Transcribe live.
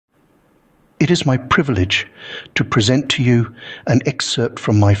it is my privilege to present to you an excerpt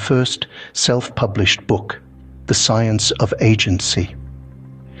from my first self-published book, The Science of Agency.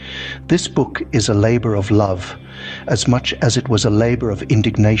 This book is a labor of love, as much as it was a labor of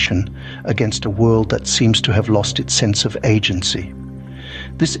indignation against a world that seems to have lost its sense of agency.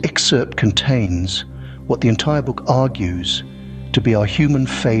 This excerpt contains what the entire book argues to be our human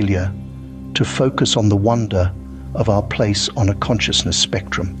failure to focus on the wonder of our place on a consciousness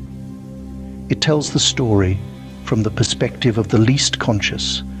spectrum. It tells the story from the perspective of the least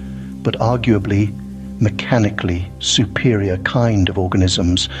conscious, but arguably mechanically superior kind of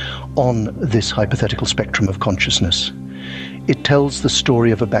organisms on this hypothetical spectrum of consciousness. It tells the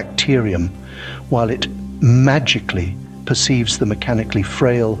story of a bacterium, while it magically perceives the mechanically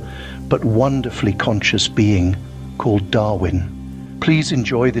frail but wonderfully conscious being called Darwin. Please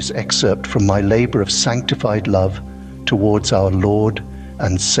enjoy this excerpt from my labor of sanctified love towards our Lord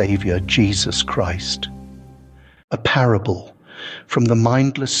and Saviour Jesus Christ. A parable from the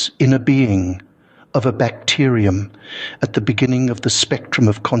mindless inner being of a bacterium at the beginning of the spectrum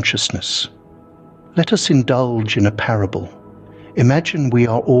of consciousness. Let us indulge in a parable. Imagine we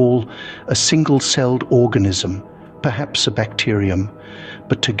are all a single-celled organism, perhaps a bacterium,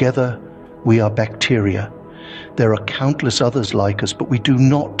 but together we are bacteria. There are countless others like us, but we do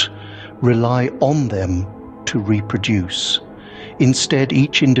not rely on them to reproduce. Instead,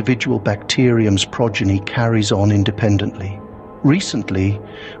 each individual bacterium's progeny carries on independently. Recently,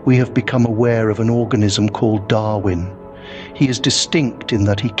 we have become aware of an organism called Darwin. He is distinct in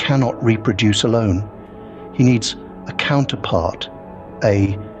that he cannot reproduce alone. He needs a counterpart,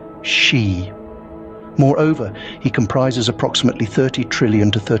 a she. Moreover, he comprises approximately 30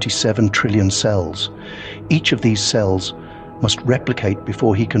 trillion to 37 trillion cells. Each of these cells must replicate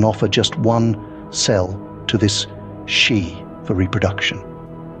before he can offer just one cell to this she for reproduction.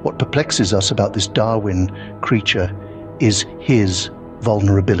 What perplexes us about this Darwin creature is his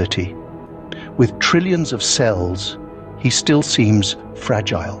vulnerability. With trillions of cells, he still seems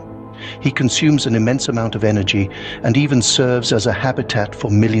fragile. He consumes an immense amount of energy and even serves as a habitat for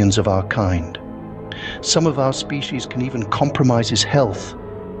millions of our kind. Some of our species can even compromise his health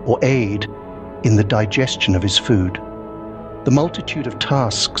or aid in the digestion of his food. The multitude of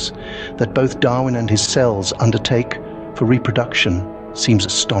tasks that both Darwin and his cells undertake for reproduction seems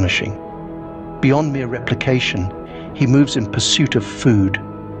astonishing. Beyond mere replication, he moves in pursuit of food,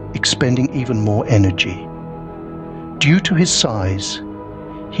 expending even more energy. Due to his size,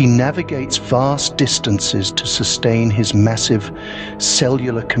 he navigates vast distances to sustain his massive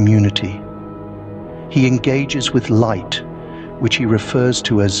cellular community. He engages with light, which he refers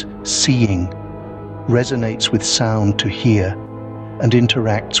to as seeing, resonates with sound to hear, and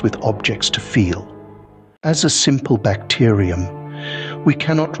interacts with objects to feel. As a simple bacterium, we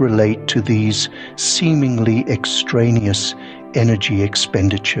cannot relate to these seemingly extraneous energy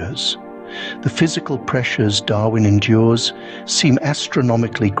expenditures. The physical pressures Darwin endures seem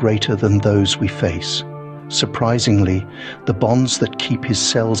astronomically greater than those we face. Surprisingly, the bonds that keep his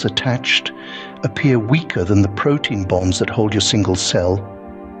cells attached appear weaker than the protein bonds that hold your single cell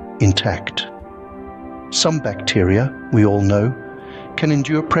intact. Some bacteria, we all know, can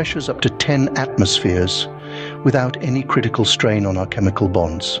endure pressures up to 10 atmospheres without any critical strain on our chemical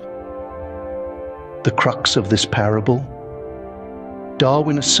bonds. The crux of this parable?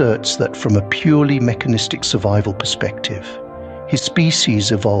 Darwin asserts that from a purely mechanistic survival perspective, his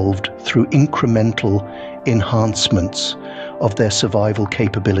species evolved through incremental enhancements of their survival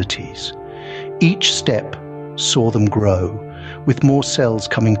capabilities. Each step saw them grow, with more cells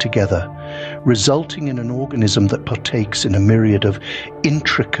coming together, resulting in an organism that partakes in a myriad of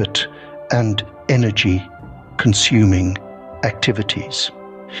intricate and energy-consuming activities.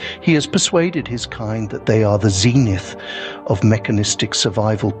 He has persuaded his kind that they are the zenith of mechanistic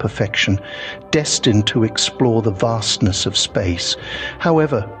survival perfection, destined to explore the vastness of space.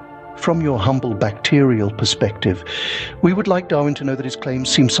 However, from your humble bacterial perspective, we would like Darwin to know that his claims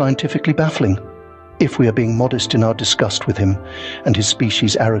seem scientifically baffling, if we are being modest in our disgust with him and his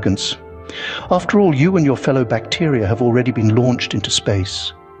species' arrogance. After all, you and your fellow bacteria have already been launched into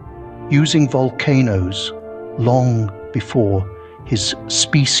space, using volcanoes long before his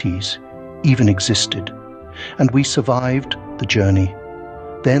species even existed, and we survived the journey.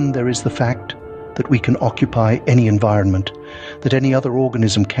 Then there is the fact that we can occupy any environment, that any other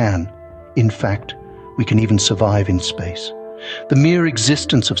organism can. In fact, we can even survive in space. The mere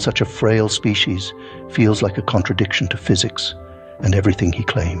existence of such a frail species feels like a contradiction to physics and everything he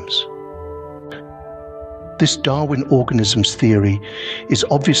claims. This Darwin organisms theory is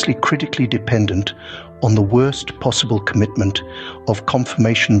obviously critically dependent on the worst possible commitment of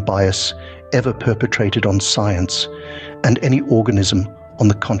confirmation bias ever perpetrated on science and any organism on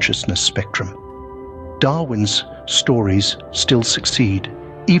the consciousness spectrum. Darwin's stories still succeed,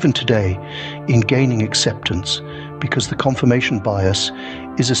 even today, in gaining acceptance because the confirmation bias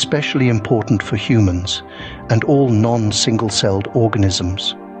is especially important for humans and all non-single-celled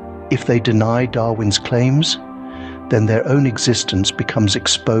organisms. If they deny Darwin's claims, then their own existence becomes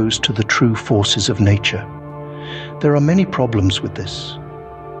exposed to the true forces of nature. There are many problems with this.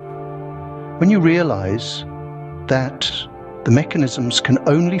 When you realize that the mechanisms can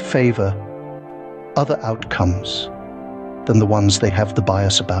only favor other outcomes than the ones they have the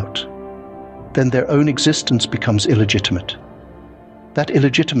bias about, then their own existence becomes illegitimate. That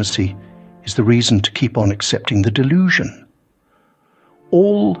illegitimacy is the reason to keep on accepting the delusion.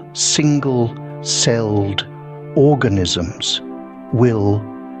 All single-celled organisms will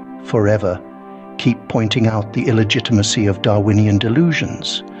forever keep pointing out the illegitimacy of Darwinian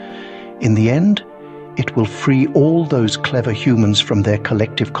delusions. In the end, it will free all those clever humans from their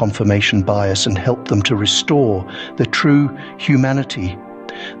collective confirmation bias and help them to restore the true humanity.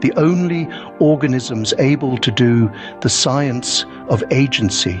 The only organisms able to do the science of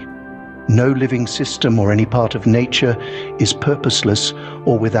agency. No living system or any part of nature is purposeless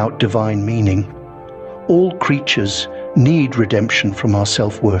or without divine meaning. All creatures need redemption from our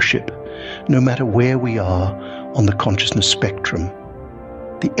self-worship, no matter where we are on the consciousness spectrum.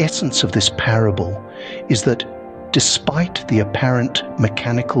 The essence of this parable is that despite the apparent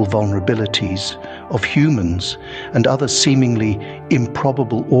mechanical vulnerabilities of humans and other seemingly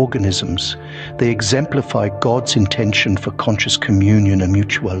improbable organisms, they exemplify God's intention for conscious communion and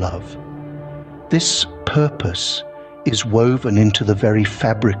mutual love. This purpose is woven into the very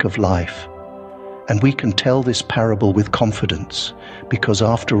fabric of life, and we can tell this parable with confidence because,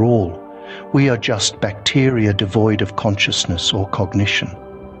 after all, we are just bacteria devoid of consciousness or cognition.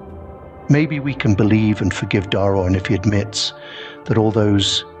 Maybe we can believe and forgive Darwin if he admits that all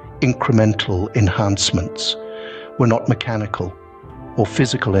those incremental enhancements were not mechanical or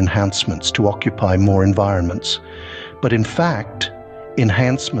physical enhancements to occupy more environments, but in fact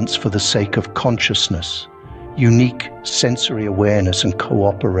enhancements for the sake of consciousness, unique sensory awareness and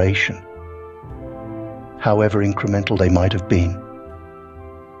cooperation, however incremental they might have been.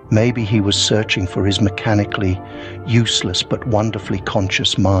 Maybe he was searching for his mechanically useless but wonderfully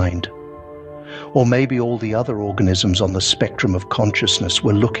conscious mind. Or maybe all the other organisms on the spectrum of consciousness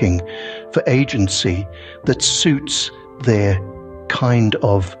were looking for agency that suits their kind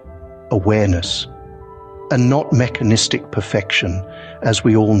of awareness, and not mechanistic perfection, as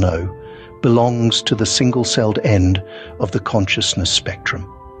we all know, belongs to the single-celled end of the consciousness spectrum.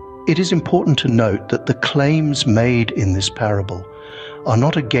 It is important to note that the claims made in this parable are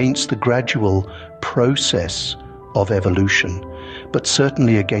not against the gradual process of evolution, but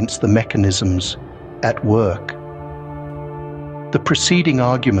certainly against the mechanisms at work. The preceding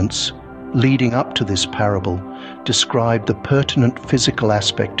arguments leading up to this parable describe the pertinent physical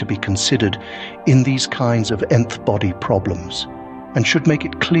aspect to be considered in these kinds of nth body problems, and should make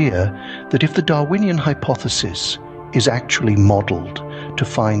it clear that if the Darwinian hypothesis is actually modeled to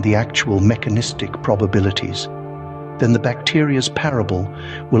find the actual mechanistic probabilities, then the bacteria's parable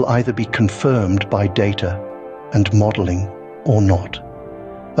will either be confirmed by data and modeling or not.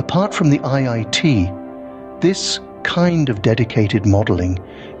 Apart from the IIT, this kind of dedicated modeling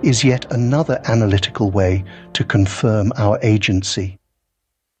is yet another analytical way to confirm our agency.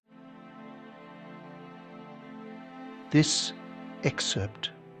 This excerpt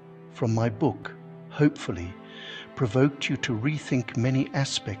from my book, hopefully, provoked you to rethink many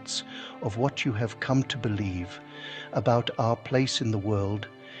aspects of what you have come to believe about our place in the world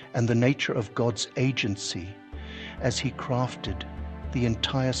and the nature of God's agency as He crafted the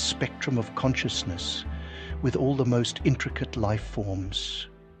entire spectrum of consciousness with all the most intricate life forms.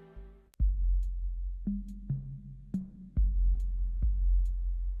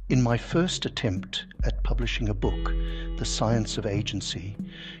 In my first attempt at publishing a book, The Science of Agency,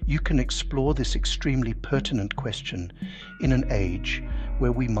 you can explore this extremely pertinent question in an age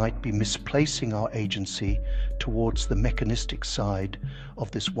where we might be misplacing our agency towards the mechanistic side of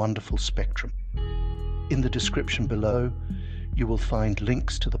this wonderful spectrum. In the description below, you will find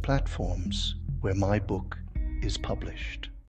links to the platforms where my book is published.